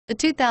The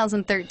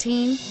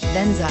 2013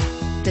 Venza.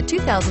 The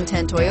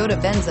 2010 Toyota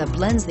Venza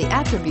blends the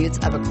attributes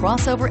of a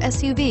crossover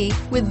SUV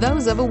with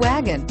those of a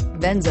wagon.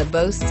 Venza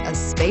boasts a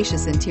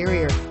spacious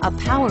interior, a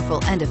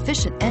powerful and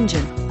efficient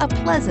engine, a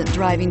pleasant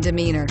driving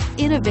demeanor,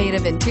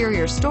 innovative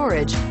interior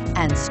storage,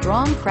 and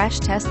strong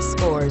crash test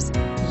scores.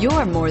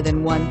 You're more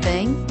than one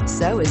thing,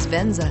 so is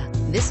Venza.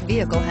 This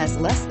vehicle has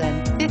less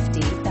than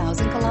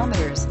 50,000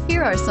 kilometers.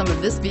 Here are some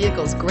of this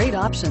vehicle's great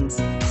options: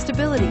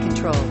 stability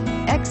control,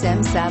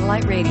 XM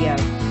satellite radio,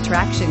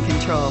 traction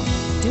control,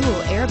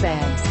 dual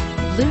airbags,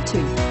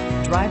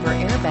 Bluetooth, driver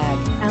airbag,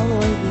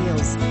 alloy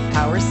wheels,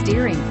 power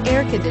steering,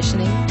 air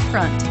conditioning,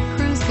 front,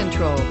 cruise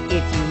control.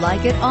 If you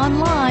like it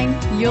online,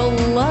 you'll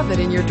love it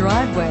in your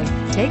driveway.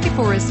 Take it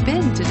for a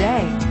spin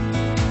today.